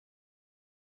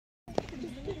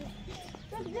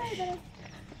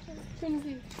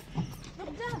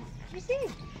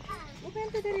वो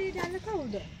पहनते तेरे डाल रखा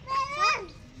उधर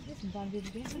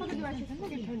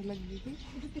ठंड लग गई थी।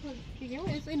 ठीक है वो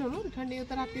ऐसे इन्होंने ठंडी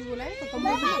उतर आती बोला है तो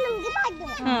कमरे में।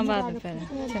 हाँ बाद में पहना।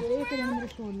 एक जन मेरे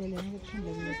स्टोर ले लेंगे ठंड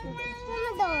लगी है।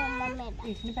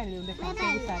 इसने पहले देखा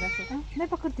सारा सो। मैं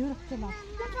पकड़ती हूँ चला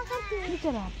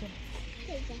चला आप चलो।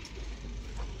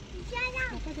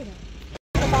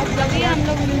 अभी हम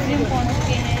लोग म्यूजियम पहुँच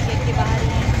चुके हैं, गेट के बाहर ही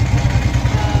हैं।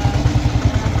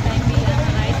 टाइम भी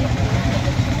यहाँ आए थे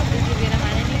वगैरह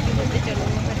माने नहीं कि बोलते चलो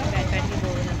बैठ के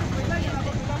बोल रहे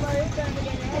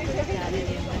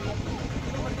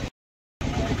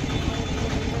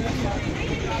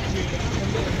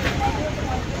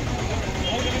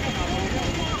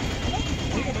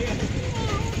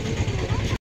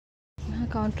यहाँ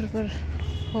काउंटर पर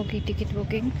होगी टिकट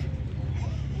बुकिंग।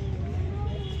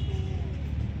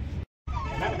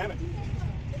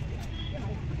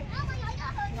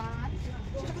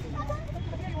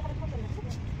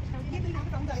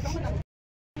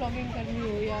 ब्लॉगिंग करनी हो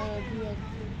या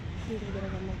शूट वगैरह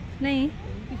करना नहीं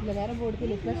कुछ लगा रहा बोर्ड पे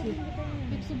लिखा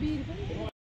 120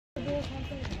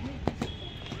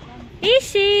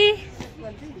 इसी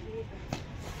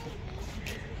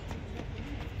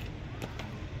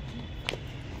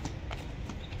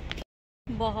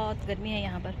बहुत गर्मी है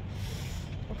यहाँ पर,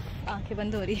 आंखें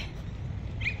बंद हो रही है।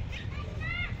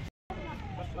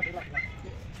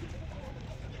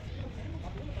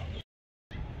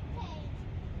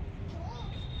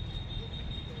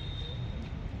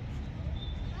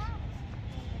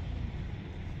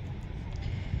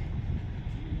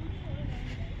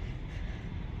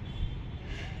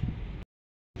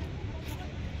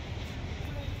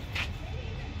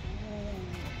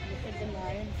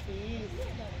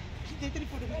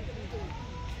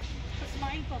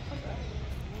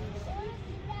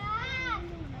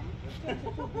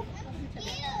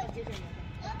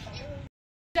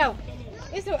 जाओ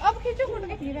इस अब खींचो फोटो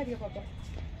के लिए दिया पापा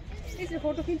इस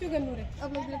फोटो खींचो गन्नू रे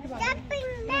अब लोग लेके भाग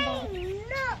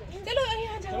चलो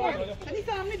यहां जाओ अरे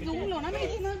सामने जूम लो ना। मैं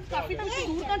इतना काफी टाइम से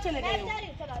दूर कहां चले गए हो।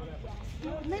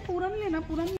 नहीं पूरा नहीं लेना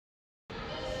पूरा नहीं।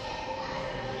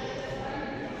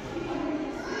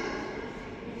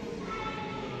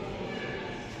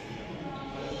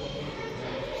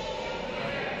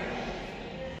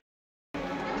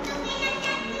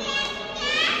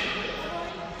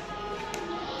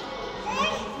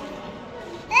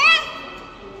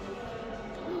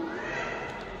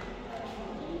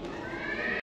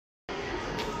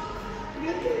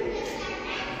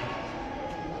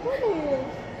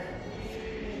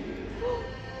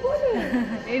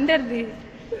 इंटर दी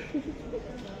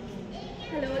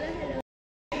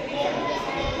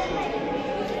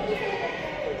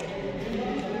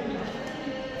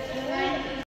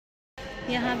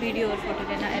यहाँ वीडियो और फोटो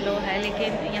लेना एलो है,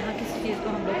 लेकिन यहाँ किसी चीज़ को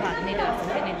हम लोग हाथ नहीं डाल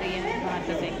सकते, नहीं तो ये बाहर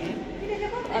कर देंगे।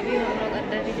 अभी हम लोग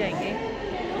अंदर भी जाएंगे,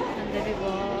 अंदर भी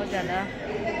बहुत ज़्यादा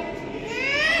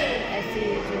ऐसे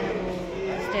जो है वो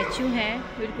स्टैचू हैं,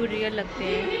 बिल्कुल रियल लगते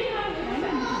हैं।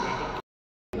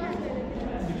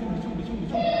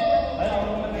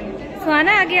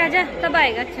 सुहाना आगे आजा, तब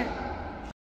आएगा। अच्छा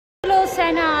चलो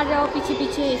सेना आ जाओ पीछे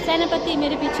पीछे, सेनापति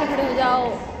मेरे पीछे खड़े हो जाओ।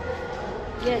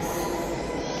 यस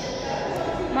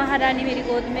महारानी मेरी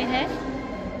गोद में है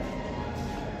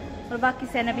और बाकी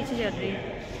सेना पीछे चल रही है।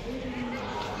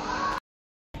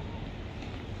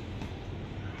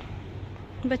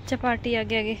 बच्चा पार्टी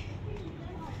आगे आगे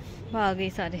भाग गई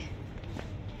सारे।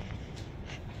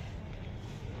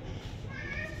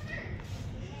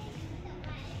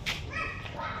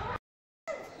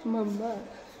 मम्मा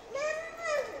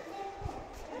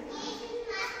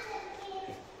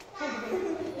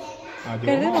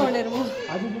कर दे ऑर्डर वो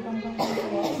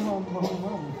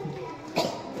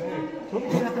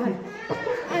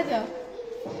आजा।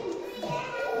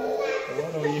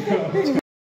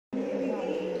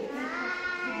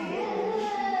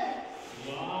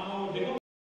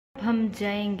 हम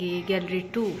जाएंगे गैलरी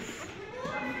 2।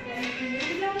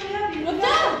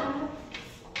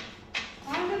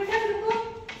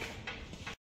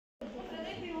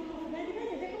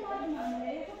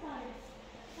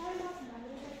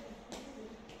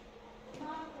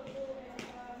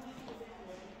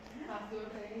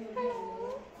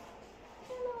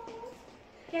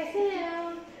 कैसे हैं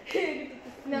आप?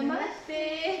 नमस्ते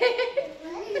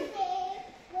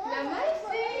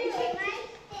नमस्ते।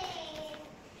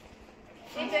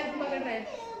 एक पकड़ रहे हैं।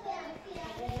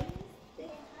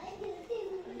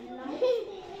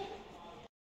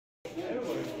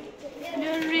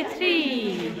 गैलरी 3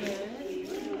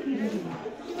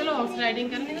 चलो हॉर्स राइडिंग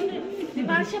करने दो।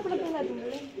 दिमाग से अपना पहला दूंगा।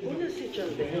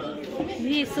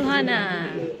 भी सुहाना,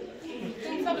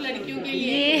 सब लड़कियों के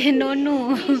लिए। ये नोनू,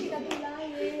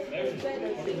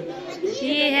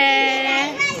 ये है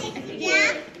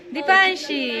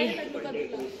दीपांशी,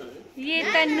 ये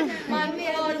तन्नू।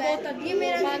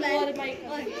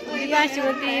 दीपांशी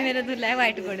बोलती है मेरा दूल्हा है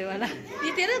व्हाइट घोड़े वाला।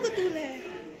 ये तेरा तो दूल्हा है।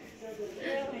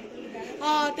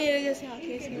 हाँ तेरे जैसे हाथ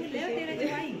है इसमें।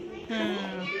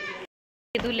 हाँ,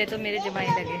 ये दूल्हे तो मेरे जमाई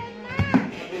लगे।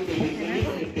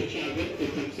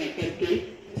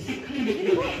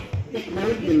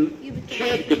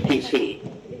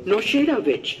 नौशेरा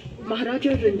विच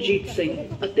महाराजा रणजीत सिंह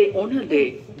ਅਤੇ ਉਹਨਾਂ ਦੇ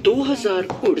 2000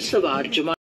 ਘੁੜਸਵਾਰ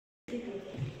ਜਵਾਨ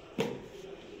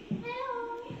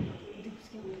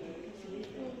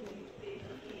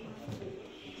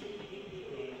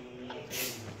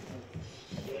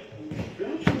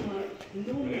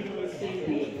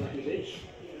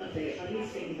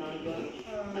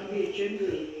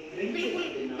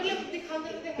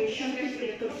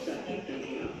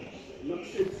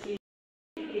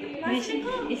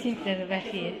इसी तरह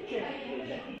बैठी है।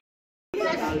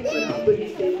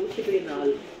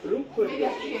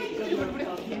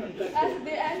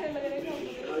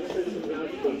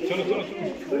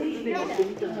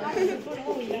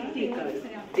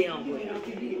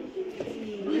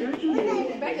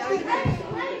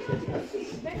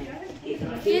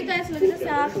 ये तो ऐसा लग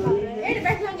रहा है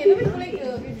बैठ लांगे ना बिल्कुल एक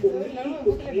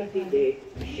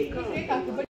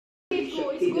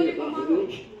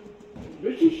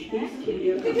ब्रिटिश ईस्ट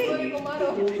इंडिया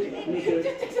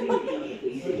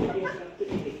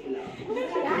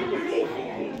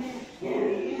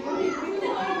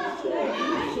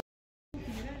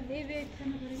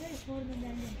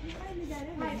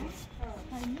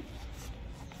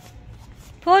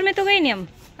फोर में तो गई नहीं हम।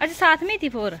 अच्छा साथ में ही थी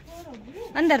फोर,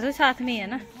 अंदर तो साथ में ही है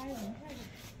ना।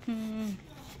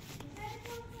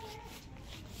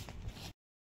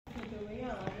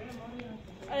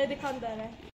 अरे दिखाता है।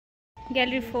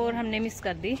 गैलरी 4 हमने मिस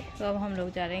कर दी, तो अब हम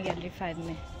लोग जा रहे हैं गैलरी 5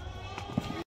 में।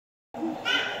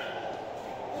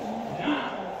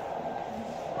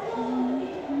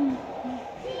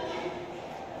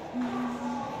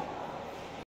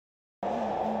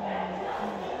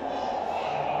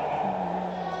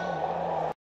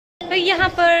 तो यहाँ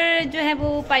पर जो है वो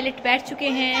पायलट बैठ चुके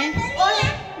हैं।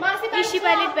 ईशी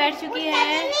पायलट बैठ चुकी है,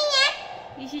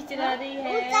 ईशी चला रही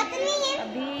है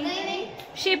अभी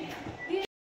शिप।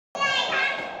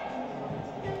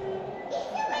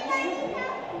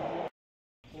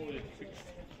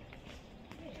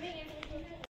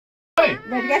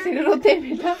 बैठ गया सिर रोते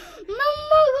बेटा।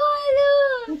 मम्मा गोलू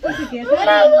ऊपर से किया था।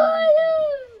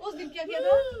 उस दिन क्या किया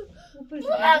था? ऊपर से।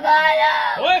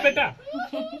 ओए बेटा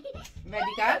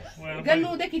मेडिकल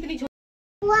गन्नू देख कितनी छोटी।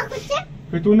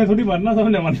 फिर तूने थोड़ी मरना,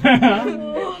 सबने मरना।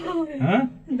 हाँ?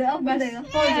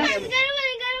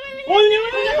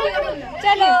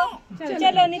 चलो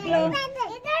चलो निकलो,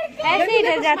 ऐसे ही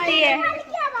डर जाती है।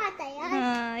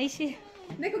 हाँ इसी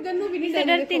देखो गन्नू भी नहीं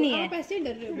डरती नहीं है। आप ऐसे ही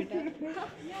डर रहे हो बेटा।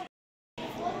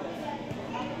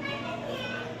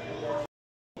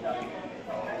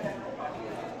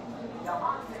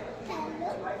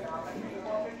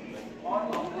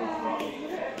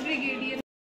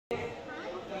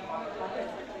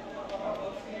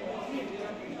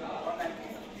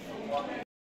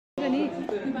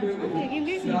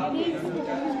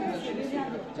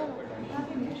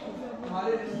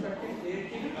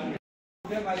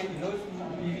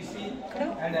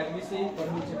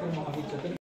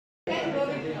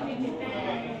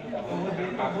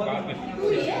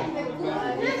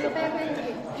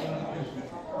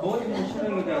 बहुत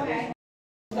इमोशनल हो जाते हैं।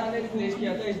 प्लेस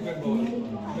किया था इस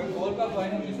बंगाल का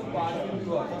फाइनल 1905 में भी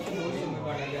हुआ था, तो दो हिस्सों में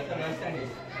बांटा गया था, वेस्ट एंड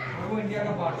ईस्ट। वो इंडिया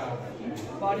का पार्ट था।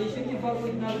 पार्टीशन के बाद वो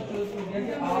इतना क्लोज हो गया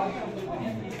कि आज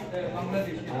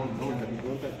बांग्लादेश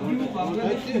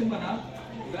बना।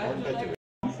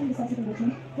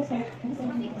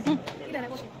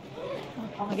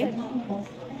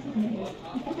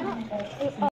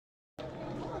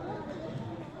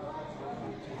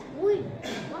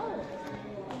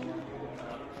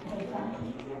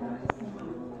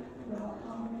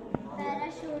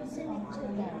 पैराशूट से नीचे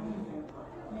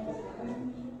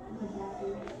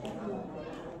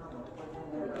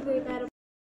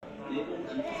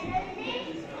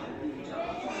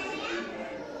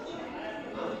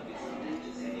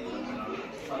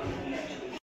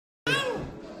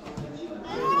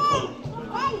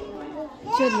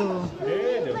चलो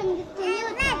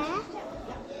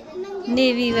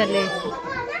नेवी वाले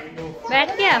बैठ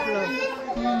के आप लोग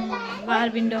बाहर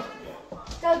विंडो।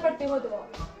 चल पड़ते हो तो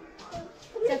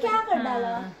क्या कर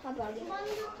डाला?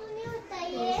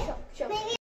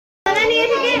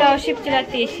 शिप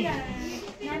चलाती है।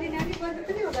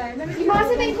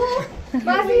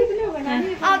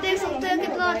 आप देख सकते हो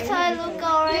कितना अच्छा है लोग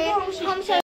आ रहे हैं। हम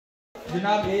सब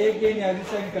जनाब एक ये न्याजी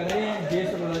साइन कर रहे हैं, जे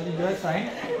सरदार जो है साइन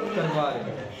करवा रहे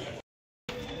हैं।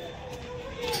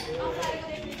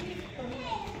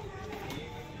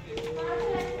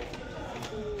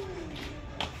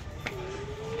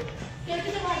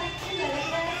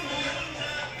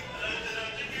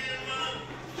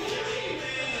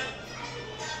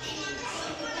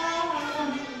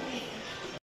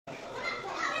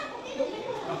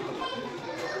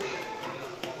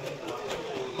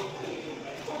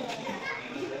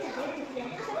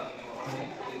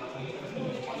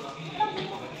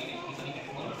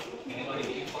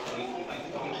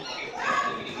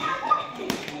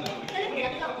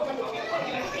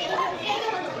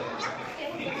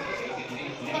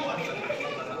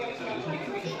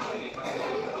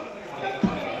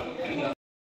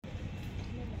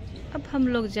 अब हम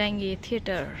लोग जाएंगे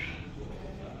थिएटर।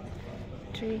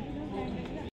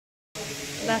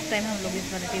 लास्ट टाइम हम लोग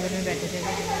इस वाले टेबल में बैठे थे,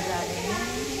 लेकिन हम जा रहे हैं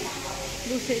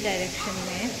दूसरे डायरेक्शन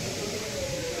में।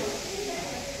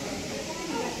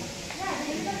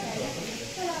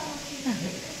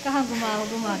 कहाँ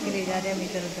घुमा के ले जा रहे हैं हम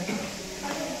इधर उधर,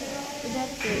 इधर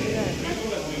से इधर,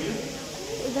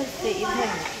 उधर से इधर।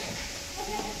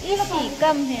 इसी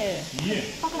कम है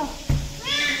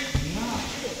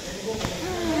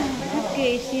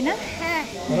इसी ना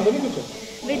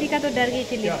वेदिका तो डर गई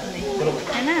थी लिफ्ट में,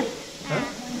 है ना।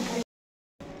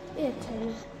 ये अच्छा है,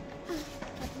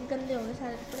 गंदे हो गए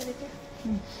सारे कपड़े देखे।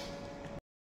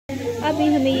 अभी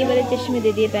हमें ये वाले चश्मे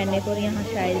दे दिए पहनने को, और यहाँ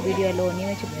शायद वीडियो अलो नहीं,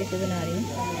 मैं चुपके से बना रही हूँ।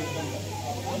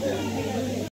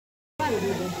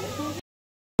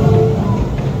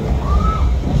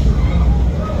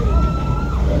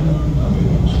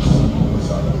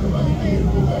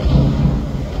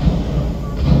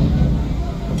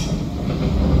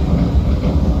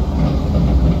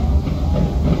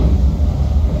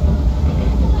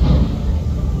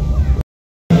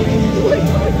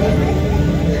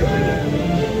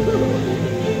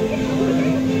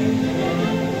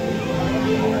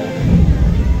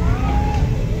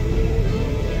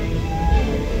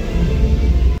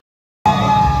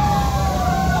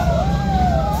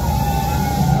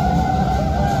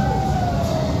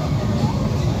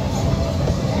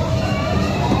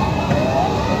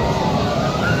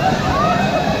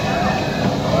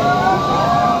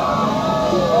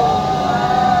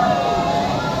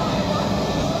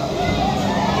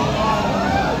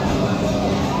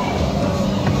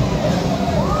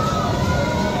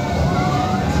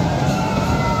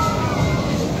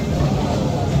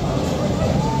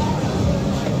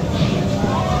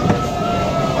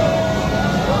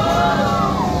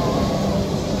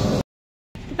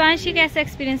 दीपांशी, कैसा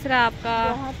एक्सपीरियंस रहा आपका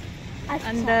अच्छा।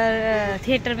 अंदर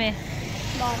थिएटर में?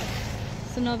 बहुत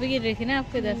स्नो भी गिर रही थी ना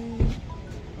आपके इधर?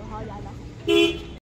 बहुत ज़्यादा।